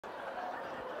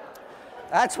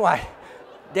That's why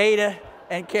data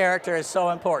and character is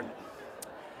so important.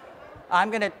 I'm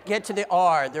going to get to the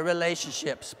R, the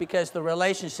relationships, because the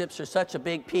relationships are such a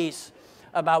big piece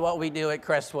about what we do at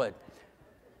Crestwood.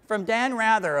 From Dan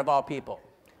Rather, of all people,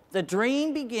 the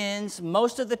dream begins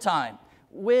most of the time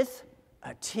with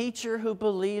a teacher who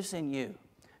believes in you,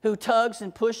 who tugs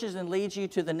and pushes and leads you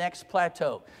to the next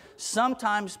plateau,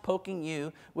 sometimes poking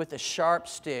you with a sharp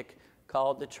stick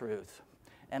called the truth.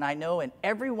 And I know in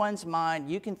everyone's mind,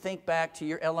 you can think back to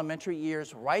your elementary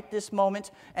years right this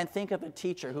moment and think of a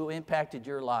teacher who impacted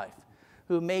your life,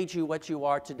 who made you what you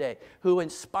are today, who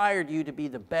inspired you to be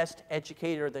the best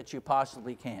educator that you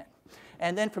possibly can.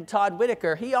 And then from Todd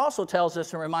Whitaker, he also tells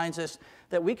us and reminds us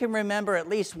that we can remember at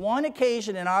least one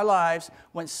occasion in our lives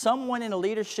when someone in a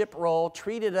leadership role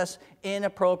treated us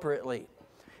inappropriately.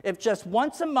 If just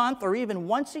once a month or even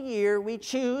once a year we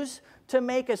choose to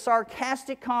make a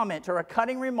sarcastic comment or a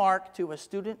cutting remark to a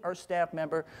student or staff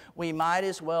member, we might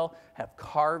as well have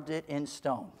carved it in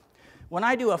stone. When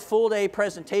I do a full-day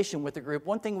presentation with the group,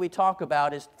 one thing we talk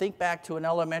about is think back to an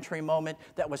elementary moment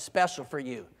that was special for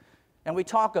you. And we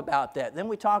talk about that. Then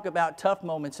we talk about tough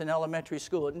moments in elementary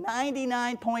school.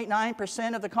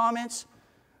 99.9% of the comments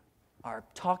are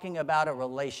talking about a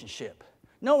relationship.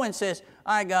 No one says,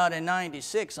 I got a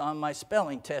 96 on my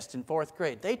spelling test in 4th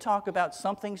grade. They talk about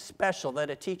something special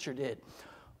that a teacher did.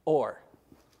 Or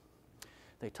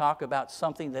they talk about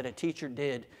something that a teacher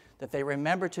did that they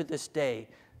remember to this day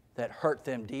that hurt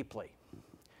them deeply.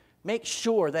 Make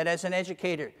sure that as an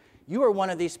educator, you are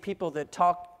one of these people that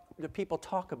people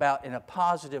talk about in a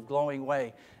positive, glowing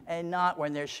way, and not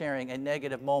when they're sharing a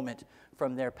negative moment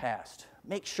from their past.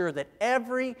 Make sure that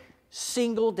every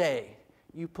single day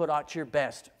you put out your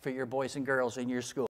best for your boys and girls in your school.